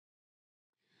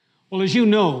Well, as you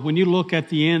know, when you look at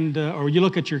the end, or you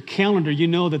look at your calendar, you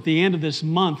know that the end of this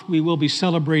month, we will be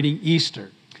celebrating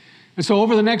Easter. And so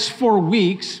over the next 4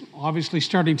 weeks, obviously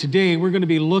starting today, we're going to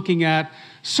be looking at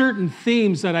certain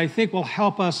themes that I think will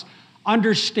help us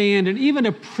understand and even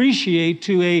appreciate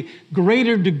to a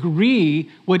greater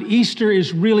degree what Easter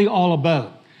is really all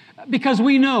about. Because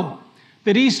we know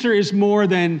that Easter is more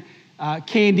than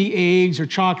candy eggs or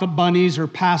chocolate bunnies or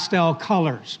pastel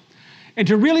colors. And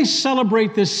to really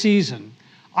celebrate this season,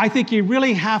 I think you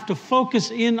really have to focus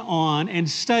in on and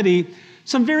study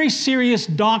some very serious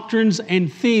doctrines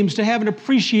and themes to have an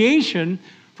appreciation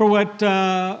for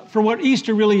what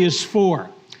Easter really is for.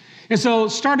 And so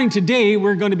starting today,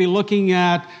 we're going to be looking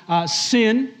at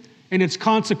sin and its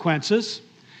consequences.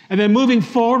 And then moving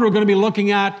forward, we're going to be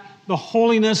looking at the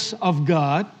holiness of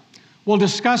God. We'll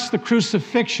discuss the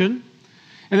crucifixion.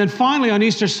 And then finally, on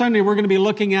Easter Sunday, we're going to be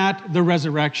looking at the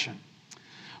resurrection.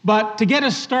 But to get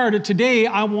us started, today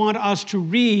I want us to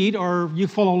read, or you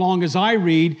follow along as I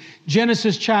read,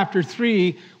 Genesis chapter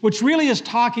 3, which really is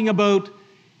talking about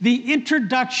the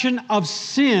introduction of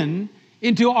sin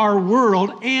into our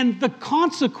world and the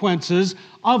consequences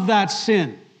of that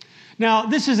sin. Now,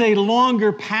 this is a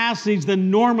longer passage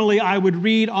than normally I would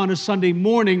read on a Sunday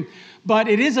morning, but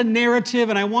it is a narrative,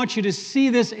 and I want you to see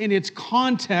this in its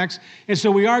context, and so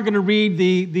we are going to read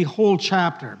the whole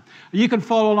chapter. You can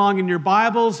follow along in your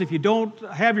Bibles. If you don't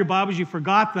have your Bibles, you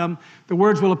forgot them, the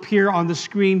words will appear on the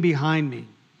screen behind me.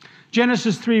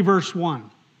 Genesis 3, verse 1.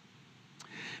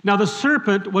 Now the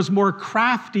serpent was more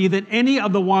crafty than any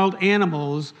of the wild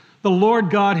animals the Lord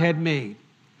God had made.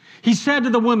 He said to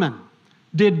the woman,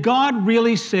 "Did God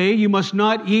really say you must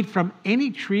not eat from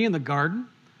any tree in the garden?"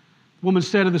 The woman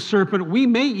said to the serpent, "We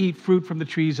may eat fruit from the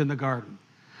trees in the garden.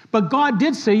 But God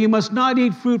did say you must not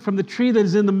eat fruit from the tree that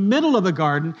is in the middle of the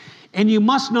garden, and you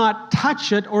must not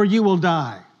touch it or you will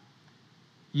die."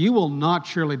 "You will not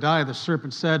surely die," the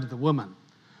serpent said to the woman.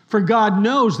 "For God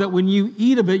knows that when you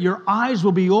eat of it, your eyes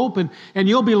will be open, and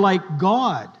you'll be like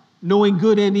God, knowing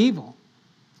good and evil."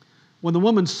 When the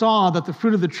woman saw that the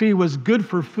fruit of the tree was good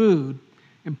for food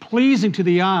and pleasing to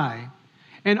the eye,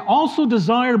 and also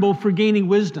desirable for gaining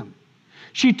wisdom,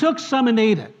 she took some and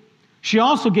ate it. She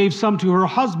also gave some to her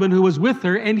husband who was with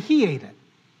her, and he ate it.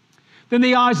 Then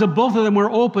the eyes of both of them were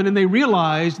open, and they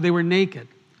realized they were naked.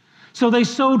 So they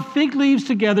sewed fig leaves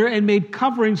together and made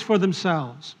coverings for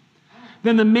themselves.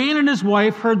 Then the man and his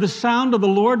wife heard the sound of the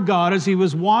Lord God as he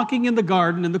was walking in the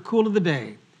garden in the cool of the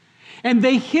day. And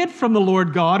they hid from the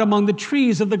Lord God among the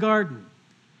trees of the garden.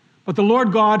 But the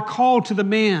Lord God called to the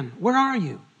man, "Where are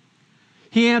you?"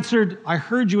 He answered, "I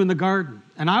heard you in the garden,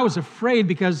 and I was afraid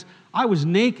because I was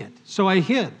naked, so I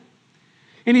hid."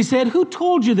 And he said, "Who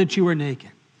told you that you were naked?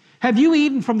 Have you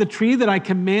eaten from the tree that I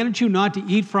commanded you not to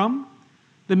eat from?"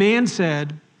 The man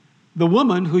said, "The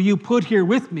woman who you put here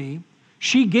with me,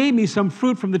 she gave me some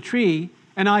fruit from the tree,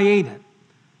 and I ate it."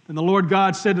 Then the Lord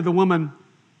God said to the woman,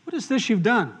 "What is this you've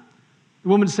done?" The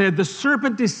woman said, "The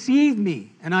serpent deceived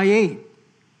me, and I ate."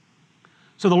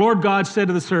 So the Lord God said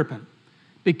to the serpent,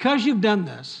 "Because you've done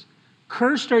this,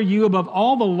 cursed are you above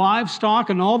all the livestock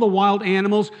and all the wild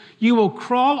animals. You will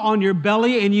crawl on your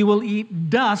belly, and you will eat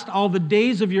dust all the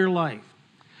days of your life.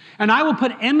 And I will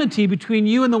put enmity between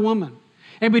you and the woman,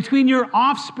 and between your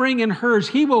offspring and hers.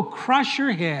 He will crush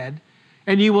your head,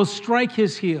 and you will strike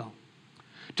his heel."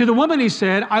 To the woman he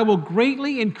said, "I will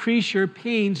greatly increase your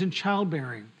pains in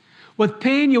childbearing. With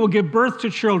pain you will give birth to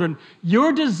children.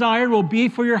 Your desire will be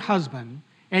for your husband,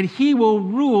 and he will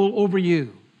rule over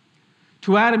you."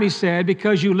 To Adam he said,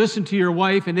 "Because you listened to your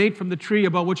wife and ate from the tree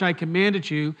about which I commanded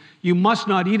you, you must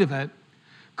not eat of it.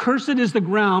 Cursed is the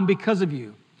ground because of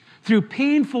you. Through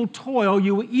painful toil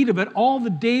you will eat of it all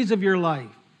the days of your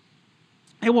life.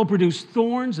 It will produce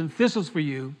thorns and thistles for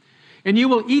you, and you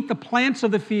will eat the plants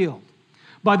of the field.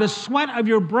 By the sweat of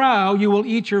your brow you will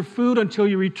eat your food until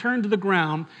you return to the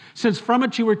ground, since from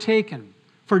it you were taken.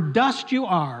 For dust you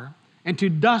are, and to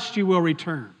dust you will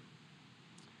return."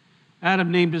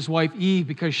 Adam named his wife Eve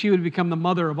because she would become the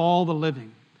mother of all the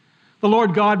living. The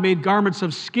Lord God made garments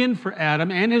of skin for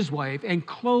Adam and his wife and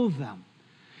clothed them.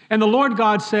 And the Lord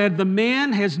God said, "The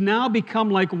man has now become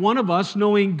like one of us,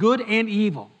 knowing good and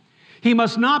evil. He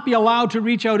must not be allowed to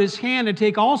reach out his hand and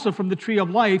take also from the tree of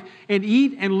life and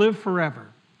eat and live forever."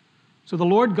 So the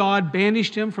Lord God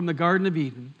banished him from the Garden of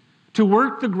Eden to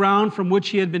work the ground from which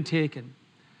he had been taken.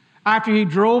 After he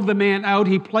drove the man out,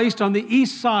 he placed on the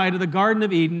east side of the Garden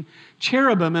of Eden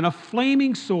cherubim and a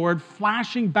flaming sword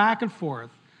flashing back and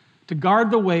forth to guard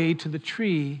the way to the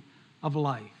tree of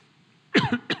life.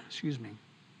 Excuse me.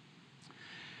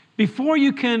 Before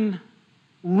you can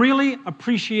really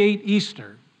appreciate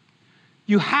Easter,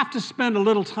 you have to spend a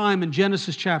little time in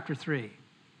Genesis chapter 3. In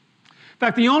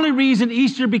fact, the only reason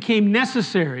Easter became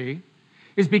necessary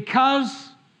is because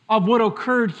of what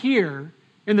occurred here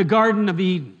in the Garden of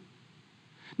Eden.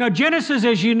 Now, Genesis,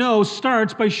 as you know,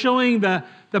 starts by showing the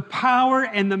power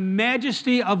and the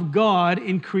majesty of God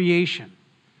in creation.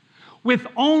 With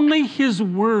only His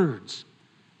words,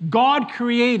 God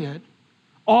created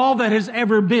all that has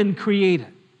ever been created.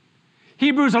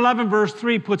 Hebrews 11 verse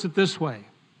 3 puts it this way.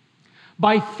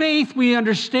 By faith we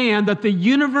understand that the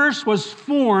universe was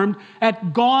formed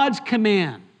at God's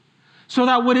command, so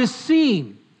that what is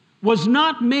seen was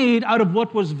not made out of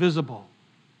what was visible.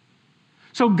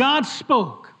 So God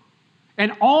spoke,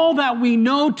 and all that we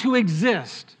know to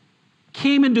exist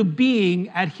came into being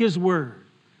at His word.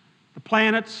 The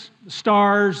planets, the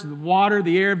stars, the water,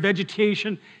 the air,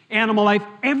 vegetation, animal life,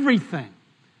 everything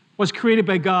was created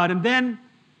by God. And then,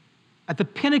 at the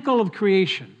pinnacle of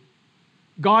creation,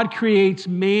 God creates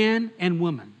man and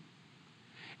woman.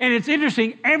 And it's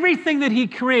interesting, everything that He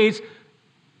creates,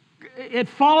 it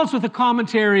follows with a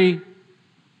commentary,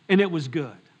 and it was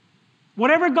good.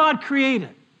 Whatever God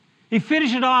created, He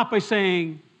finished it off by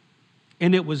saying,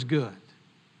 and it was good.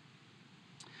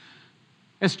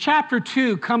 As chapter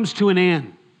 2 comes to an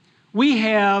end, we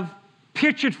have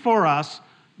pictured for us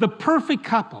the perfect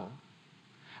couple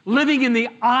living in the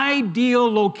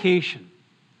ideal location,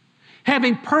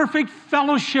 having perfect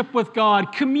fellowship with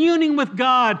God, communing with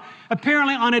God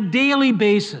apparently on a daily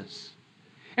basis.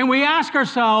 And we ask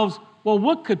ourselves, well,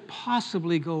 what could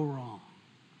possibly go wrong?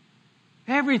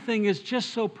 Everything is just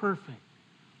so perfect.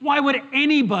 Why would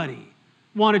anybody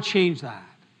want to change that?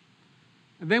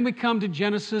 And then we come to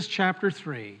Genesis chapter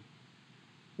 3,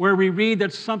 where we read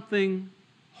that something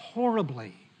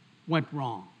horribly went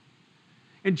wrong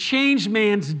and changed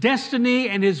man's destiny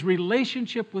and his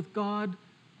relationship with God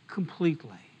completely.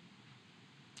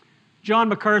 John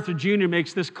MacArthur Jr.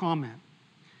 makes this comment.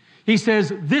 He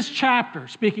says, this chapter,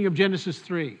 speaking of Genesis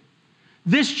 3,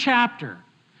 this chapter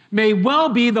may well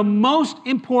be the most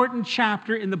important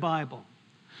chapter in the Bible.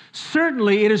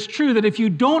 Certainly, it is true that if you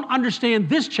don't understand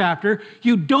this chapter,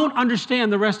 you don't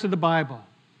understand the rest of the Bible.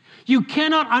 You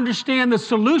cannot understand the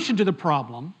solution to the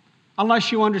problem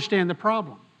unless you understand the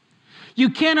problem. You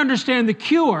can't understand the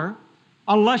cure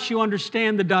unless you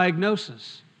understand the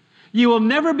diagnosis. You will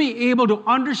never be able to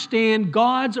understand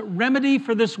God's remedy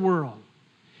for this world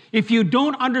if you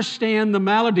don't understand the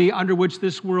malady under which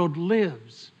this world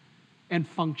lives and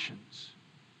functions.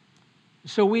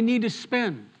 So we need to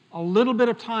spend a little bit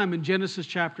of time in Genesis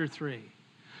chapter 3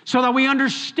 so that we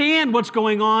understand what's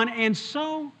going on and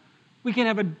so we can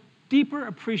have a deeper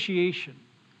appreciation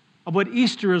of what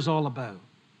Easter is all about.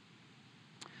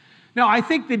 Now, I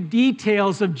think the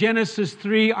details of Genesis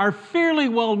 3 are fairly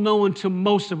well known to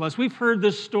most of us. We've heard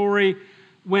this story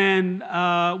when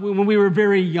we were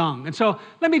very young. And so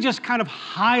let me just kind of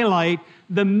highlight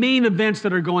the main events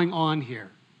that are going on here.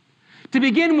 To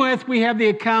begin with, we have the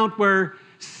account where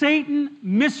Satan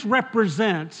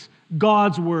misrepresents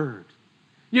God's word.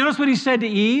 You notice what he said to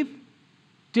Eve?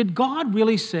 Did God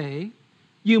really say,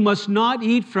 you must not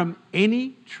eat from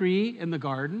any tree in the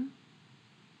garden?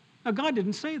 Now, God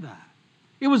didn't say that.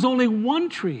 It was only one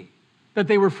tree that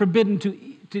they were forbidden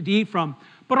to eat from.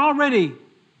 But already,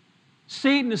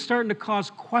 Satan is starting to cause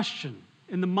question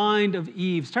in the mind of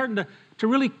Eve, starting to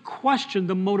really question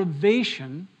the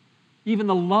motivation, even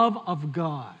the love of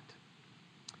God.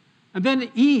 And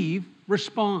then Eve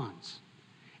responds.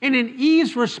 And in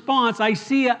Eve's response, I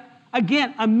see,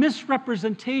 again, a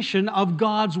misrepresentation of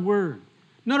God's word.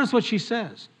 Notice what she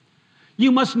says.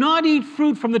 You must not eat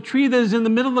fruit from the tree that is in the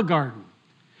middle of the garden,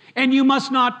 and you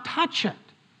must not touch it,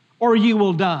 or you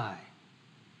will die.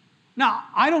 Now,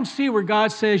 I don't see where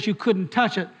God says you couldn't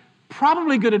touch it.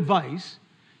 Probably good advice.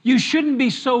 You shouldn't be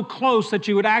so close that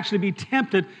you would actually be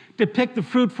tempted to pick the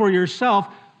fruit for yourself.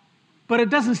 But it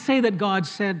doesn't say that God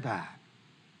said that.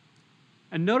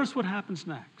 And notice what happens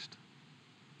next.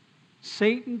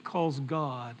 Satan calls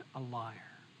God a liar.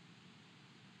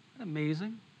 Isn't that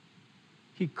amazing?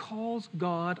 He calls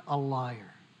God a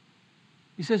liar.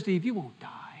 He says to Eve, you won't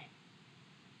die.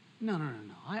 No.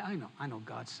 I know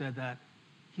God said that.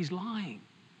 He's lying.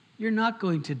 You're not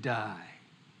going to die.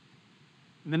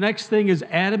 And the next thing is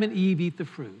Adam and Eve eat the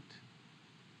fruit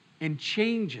and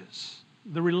changes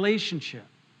the relationship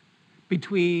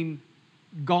between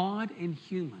God and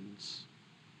humans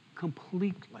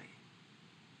completely.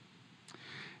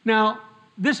 Now,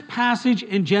 this passage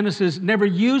in Genesis never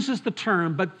uses the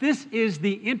term, but this is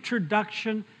the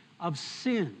introduction of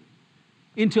sin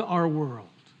into our world.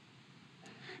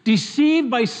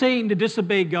 Deceived by Satan to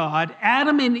disobey God,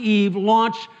 Adam and Eve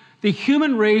launched the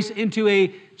human race into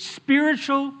a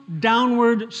spiritual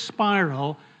downward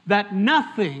spiral that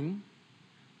nothing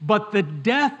but the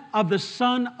death of the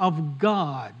Son of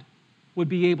God would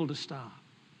be able to stop.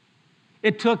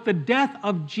 It took the death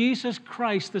of Jesus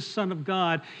Christ, the Son of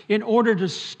God, in order to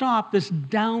stop this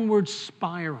downward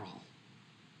spiral.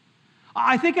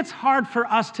 I think it's hard for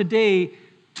us today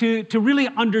to really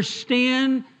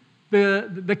understand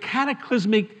the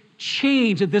cataclysmic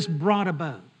change that this brought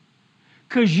about.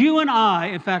 Because you and I,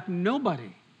 in fact,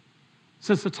 nobody,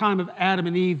 since the time of Adam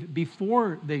and Eve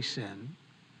before they sinned,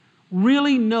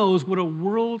 really knows what a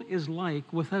world is like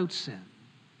without sin.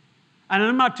 And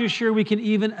I'm not too sure we can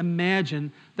even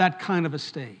imagine that kind of a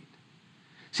state.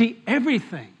 See,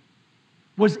 everything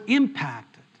was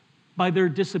impacted by their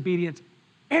disobedience.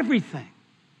 Everything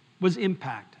was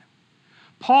impacted.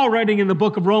 Paul, writing in the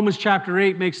book of Romans chapter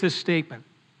 8, makes this statement.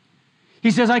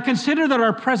 He says, I consider that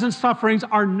our present sufferings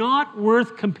are not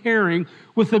worth comparing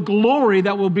with the glory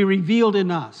that will be revealed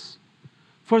in us.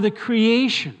 For the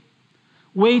creation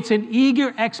waits in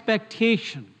eager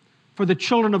expectation for the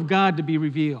children of God to be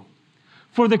revealed.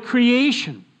 For the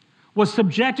creation was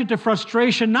subjected to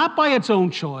frustration, not by its own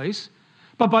choice,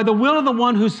 but by the will of the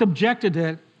one who subjected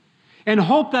it, and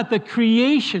hope that the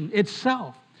creation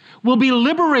itself will be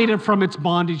liberated from its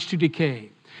bondage to decay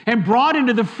and brought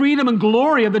into the freedom and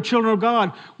glory of the children of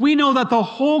God. We know that the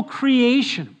whole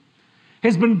creation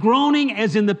has been groaning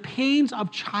as in the pains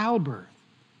of childbirth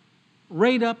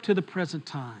right up to the present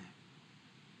time.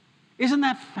 Isn't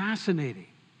that fascinating?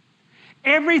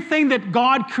 Everything that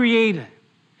God created,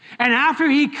 and after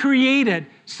He created,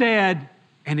 said,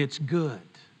 and it's good.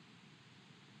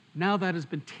 Now that has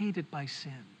been tainted by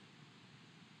sin.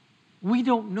 We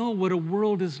don't know what a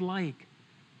world is like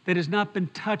that has not been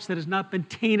touched, that has not been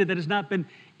tainted, that has not been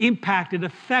impacted,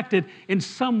 affected in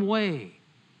some way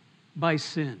by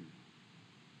sin.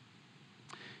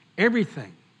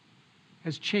 Everything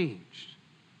has changed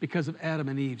because of Adam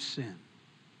and Eve's sin.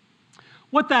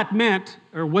 What that meant,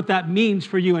 or what that means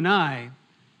for you and I,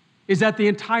 is that the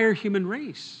entire human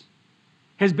race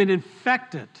has been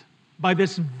infected by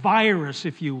this virus,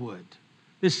 if you would,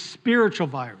 this spiritual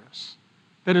virus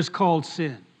that is called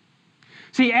sin.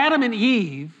 See, Adam and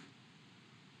Eve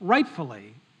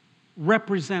rightfully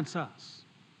represents us,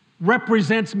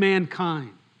 represents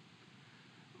mankind.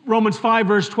 Romans 5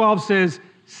 verse 12 says,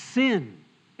 sin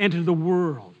entered the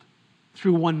world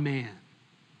through one man.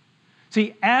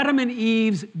 See, Adam and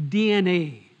Eve's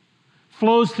DNA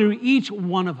flows through each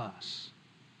one of us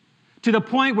to the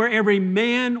point where every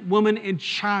man, woman, and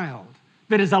child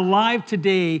that is alive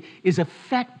today is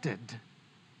affected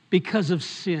because of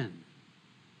sin.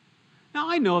 Now,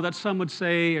 I know that some would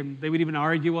say, and they would even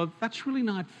argue, well, that's really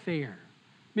not fair.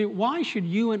 I mean, why should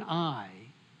you and I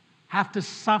have to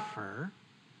suffer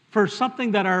for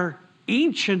something that our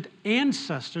ancient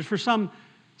ancestors, for some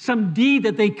deed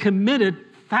that they committed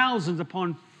thousands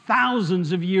upon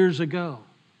thousands of years ago?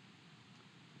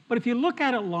 But if you look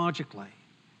at it logically,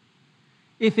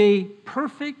 if a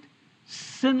perfect,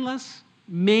 sinless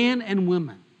man and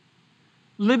woman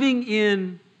living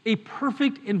in a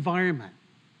perfect environment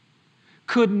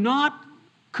could not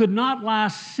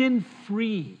last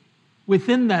sin-free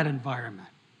within that environment,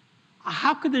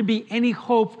 how could there be any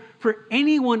hope for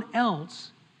anyone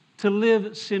else to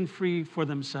live sin-free for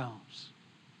themselves?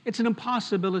 It's an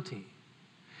impossibility.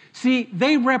 See,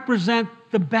 they represent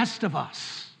the best of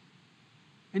us.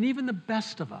 And even the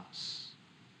best of us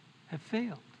have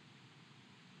failed.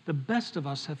 The best of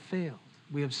us have failed.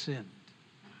 We have sinned.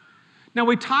 Now,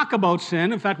 we talk about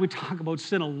sin. In fact, we talk about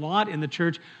sin a lot in the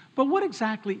church. But what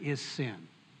exactly is sin?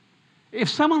 If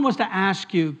someone was to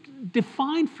ask you,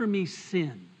 define for me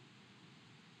sin,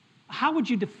 how would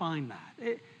you define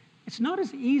that? It's not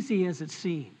as easy as it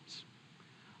seems.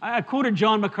 I quoted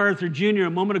John MacArthur Jr. a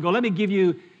moment ago. Let me give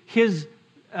you his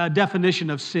definition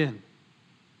of sin.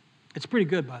 It's pretty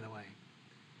good, by the way.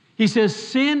 He says,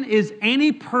 sin is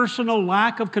any personal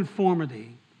lack of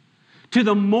conformity to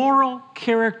the moral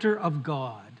character of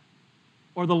God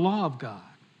or the law of God.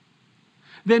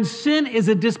 Then sin is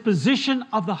a disposition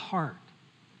of the heart.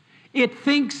 It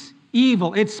thinks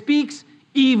evil, it speaks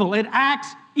evil, it acts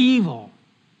evil,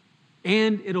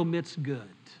 and it omits good.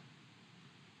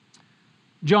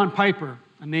 John Piper,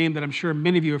 a name that I'm sure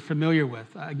many of you are familiar with,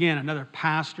 again, another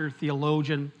pastor,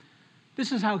 theologian,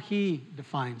 this is how he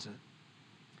defines it.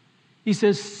 He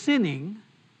says, sinning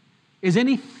is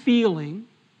any feeling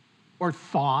or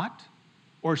thought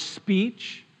or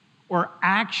speech or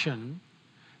action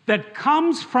that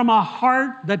comes from a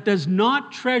heart that does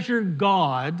not treasure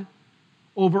God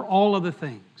over all other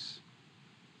things.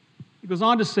 He goes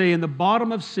on to say, in the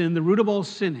bottom of sin, the root of all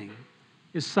sinning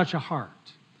is such a heart.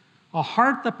 A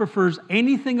heart that prefers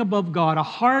anything above God, a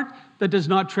heart that does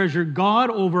not treasure God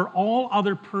over all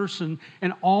other person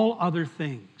and all other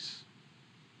things.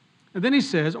 And then he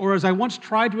says, or as I once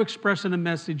tried to express in a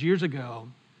message years ago,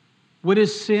 what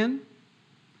is sin?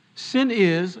 Sin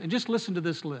is, and just listen to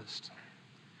this list,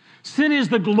 sin is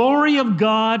the glory of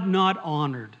God not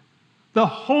honored, the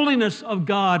holiness of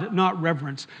God not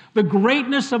reverenced, the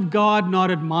greatness of God not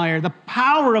admired, the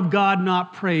power of God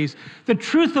not praised, the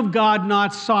truth of God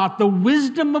not sought, the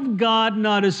wisdom of God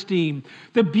not esteemed,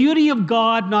 the beauty of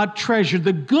God not treasured,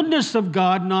 the goodness of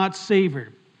God not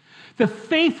savored, the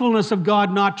faithfulness of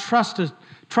God not trusted,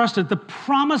 the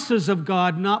promises of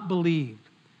God not believed,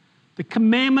 the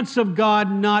commandments of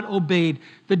God not obeyed,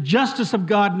 the justice of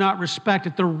God not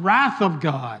respected, the wrath of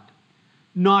God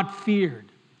not feared,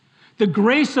 the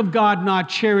grace of God not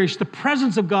cherished, the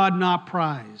presence of God not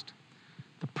prized,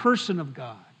 the person of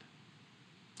God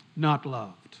not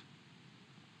loved.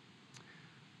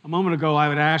 A moment ago,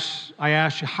 I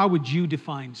asked you, how would you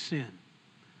define sin?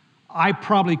 I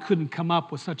probably couldn't come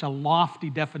up with such a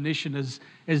lofty definition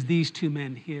as these two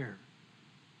men here.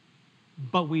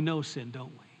 But we know sin,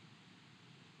 don't we?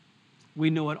 We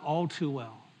know it all too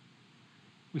well.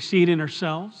 We see it in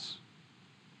ourselves.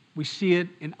 We see it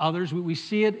in others. We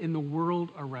see it in the world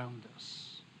around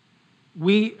us.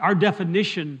 Our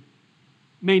definition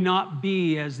may not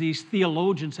be as these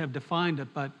theologians have defined it,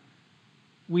 but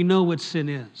we know what sin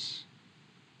is.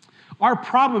 Our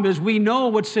problem is we know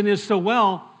what sin is so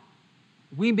well,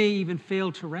 we may even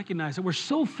fail to recognize it. We're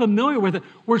so familiar with it.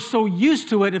 We're so used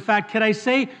to it. In fact, can I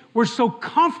say we're so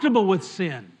comfortable with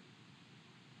sin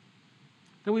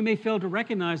that we may fail to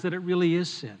recognize that it really is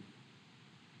sin.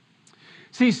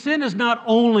 See, sin is not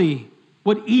only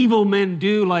what evil men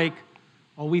do, like,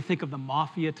 we think of the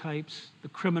mafia types, the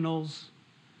criminals,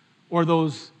 or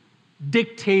those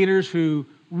dictators who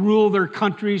rule their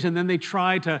countries and then they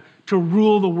try to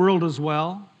rule the world as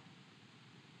well.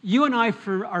 You and I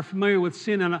are familiar with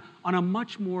sin on a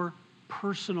much more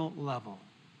personal level.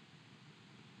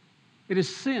 It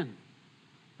is sin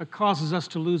that causes us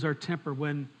to lose our temper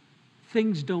when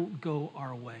things don't go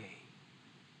our way,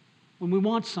 when we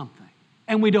want something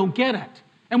and we don't get it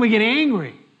and we get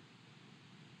angry.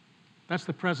 That's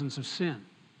the presence of sin.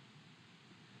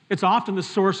 It's often the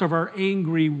source of our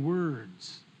angry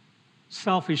words,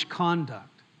 selfish conduct,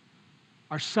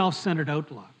 our self-centered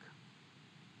outlook.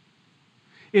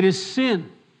 It is sin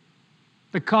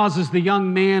that causes the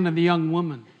young man and the young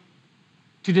woman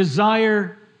to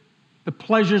desire the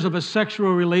pleasures of a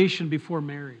sexual relation before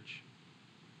marriage.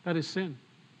 That is sin.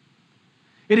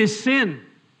 It is sin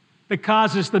that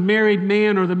causes the married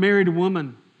man or the married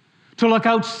woman to look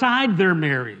outside their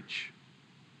marriage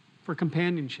for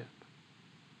companionship.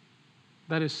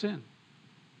 That is sin.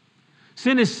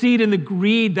 Sin is seed in the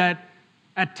greed that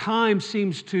at times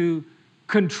seems to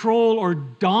control or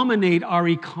dominate our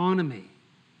economy,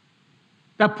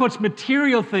 that puts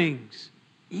material things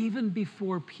even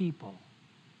before people.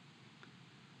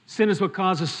 Sin is what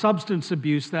causes substance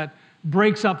abuse that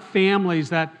breaks up families,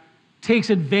 that takes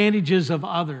advantages of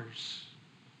others.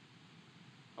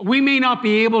 We may not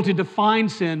be able to define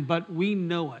sin, but we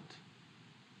know it.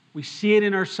 We see it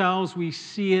in ourselves, we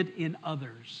see it in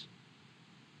others.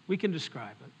 We can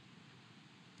describe it.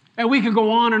 And we can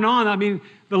go on and on. I mean,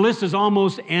 the list is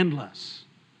almost endless.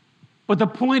 But the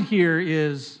point here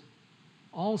is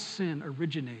all sin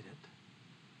originated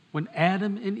when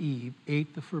Adam and Eve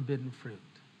ate the forbidden fruit.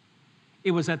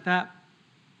 It was at that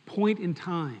point in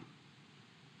time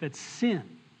that sin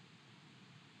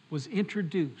was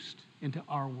introduced into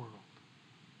our world,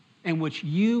 and which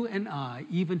you and I,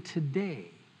 even today,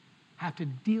 have to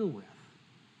deal with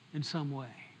in some way.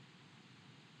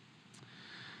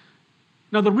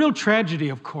 Now, the real tragedy,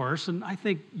 of course, and I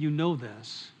think you know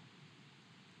this,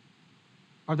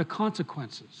 are the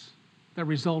consequences that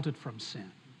resulted from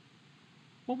sin.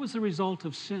 What was the result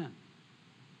of sin?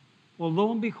 Well,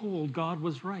 lo and behold, God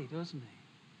was right, wasn't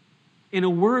he? In a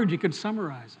word, you could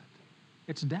summarize it.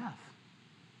 It's death.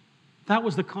 That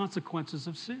was the consequences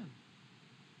of sin.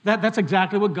 That's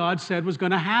exactly what God said was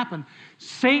going to happen.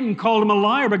 Satan called him a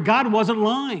liar, but God wasn't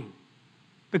lying.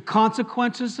 The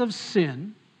consequences of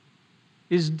sin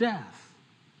is death.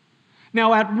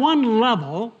 Now, at one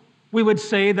level, we would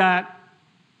say that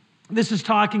this is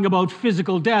talking about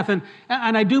physical death, and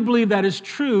I do believe that is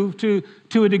true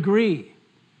to a degree.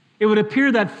 It would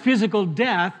appear that physical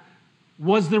death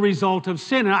was the result of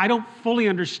sin, and I don't fully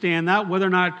understand that, whether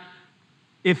or not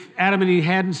if Adam and Eve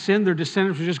hadn't sinned, their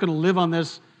descendants were just going to live on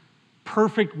this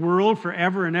perfect world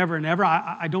forever and ever and ever.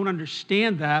 I don't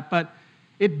understand that, but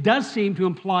it does seem to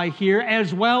imply here,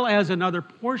 as well as in other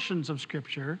portions of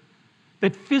Scripture,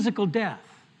 that physical death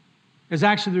is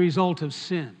actually the result of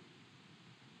sin.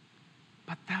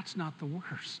 But that's not the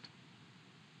worst.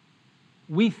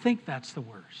 We think that's the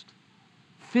worst.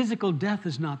 Physical death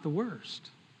is not the worst.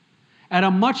 At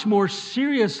a much more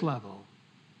serious level,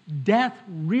 death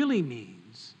really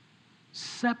means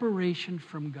separation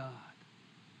from God.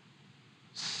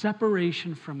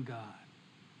 Separation from God.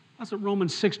 That's what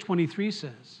Romans 6:23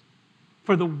 says.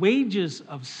 For the wages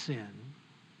of sin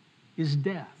is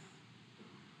death.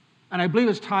 And I believe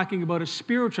it's talking about a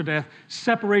spiritual death,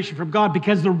 separation from God,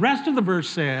 because the rest of the verse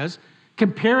says,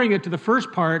 comparing it to the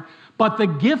first part, but the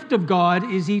gift of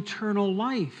God is eternal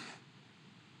life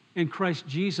in Christ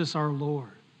Jesus our Lord.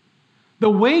 The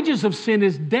wages of sin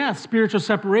is death, spiritual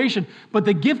separation, but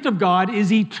the gift of God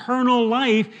is eternal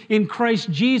life in Christ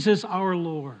Jesus our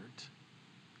Lord.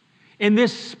 And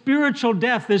this spiritual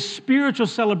death, this spiritual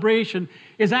celebration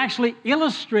is actually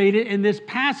illustrated in this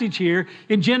passage here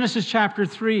in Genesis chapter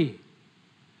 3.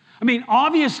 I mean,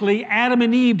 obviously, Adam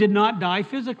and Eve did not die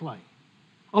physically.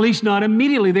 At least not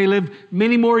immediately. They lived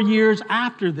many more years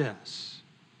after this.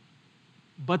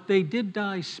 But they did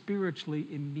die spiritually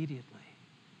immediately.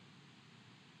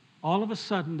 All of a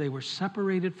sudden, they were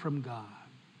separated from God.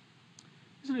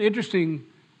 Isn't it interesting?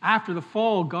 After the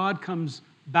fall, God comes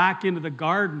back into the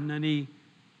garden and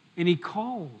he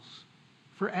calls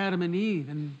for Adam and Eve,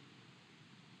 and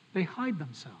they hide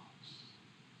themselves.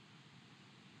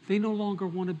 They no longer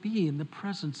want to be in the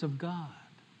presence of God.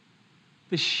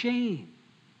 The shame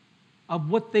of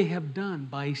what they have done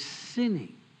by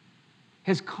sinning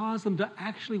has caused them to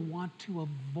actually want to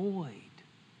avoid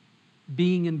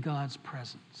being in God's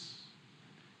presence.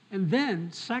 And then,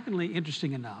 secondly,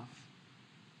 interesting enough,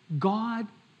 God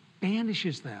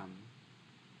banishes them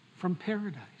from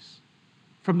paradise,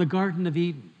 from the Garden of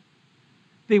Eden.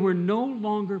 They were no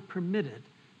longer permitted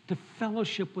to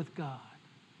fellowship with God.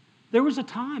 There was a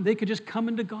time they could just come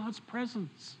into God's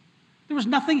presence. There was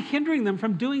nothing hindering them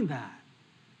from doing that.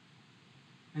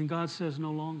 And God says,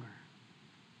 no longer.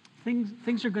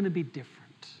 Things are going to be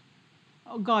different.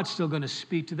 Oh, God's still going to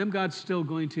speak to them. God's still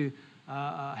going to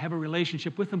have a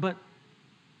relationship with them, but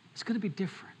it's going to be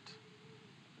different.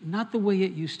 Not the way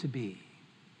it used to be.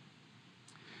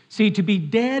 See, to be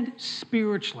dead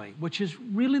spiritually, which is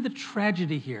really the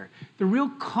tragedy here, the real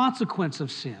consequence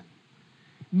of sin,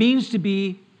 means to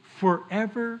be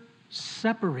forever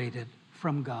separated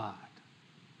from God.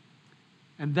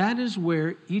 And that is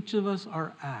where each of us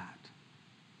are at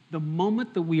the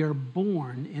moment that we are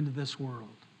born into this world.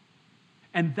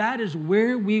 And that is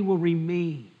where we will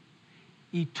remain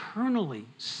eternally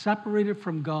separated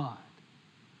from God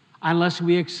unless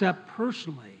we accept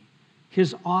personally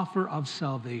His offer of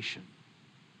salvation.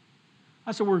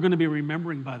 That's what we're going to be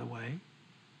remembering, by the way,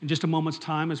 in just a moment's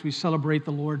time as we celebrate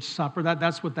the Lord's Supper.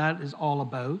 That's what that is all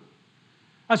about.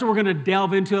 That's what we're going to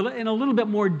delve into in a little bit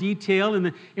more detail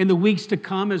in the weeks to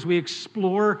come as we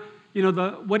explore,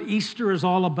 what Easter is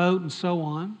all about and so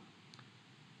on.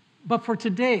 But for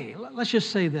today, let's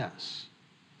just say this.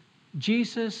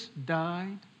 Jesus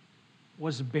died,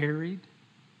 was buried,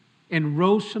 and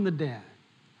rose from the dead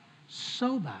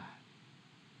so that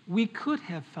we could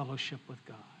have fellowship with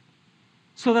God,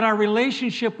 so that our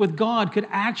relationship with God could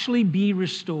actually be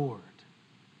restored.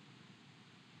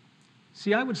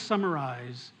 See, I would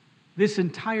summarize this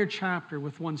entire chapter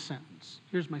with one sentence.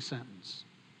 Here's my sentence.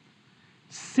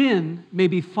 Sin may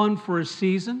be fun for a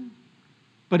season,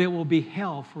 but it will be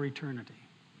hell for eternity.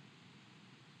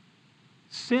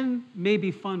 Sin may be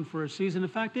fun for a season. In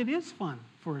fact, it is fun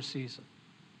for a season.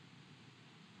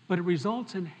 But it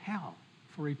results in hell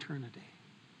for eternity.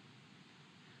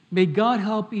 May God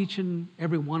help each and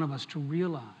every one of us to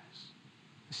realize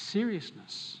the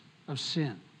seriousness of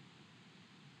sin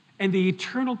and the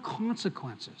eternal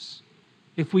consequences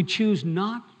if we choose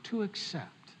not to accept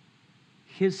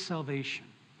His salvation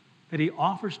that He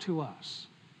offers to us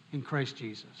in Christ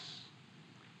Jesus.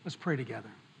 Let's pray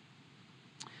together.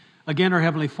 Again, our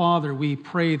Heavenly Father, we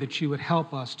pray that You would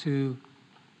help us to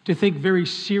think very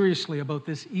seriously about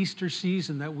this Easter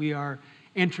season that we are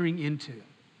entering into.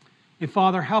 And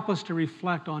Father, help us to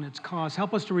reflect on its cause.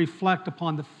 Help us to reflect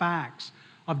upon the facts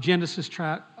of Genesis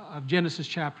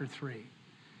chapter 3.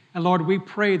 And Lord, we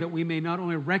pray that we may not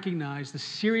only recognize the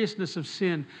seriousness of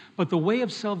sin, but the way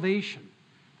of salvation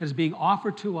that is being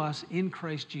offered to us in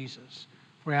Christ Jesus.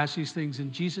 For I ask these things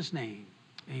in Jesus' name,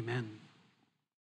 amen.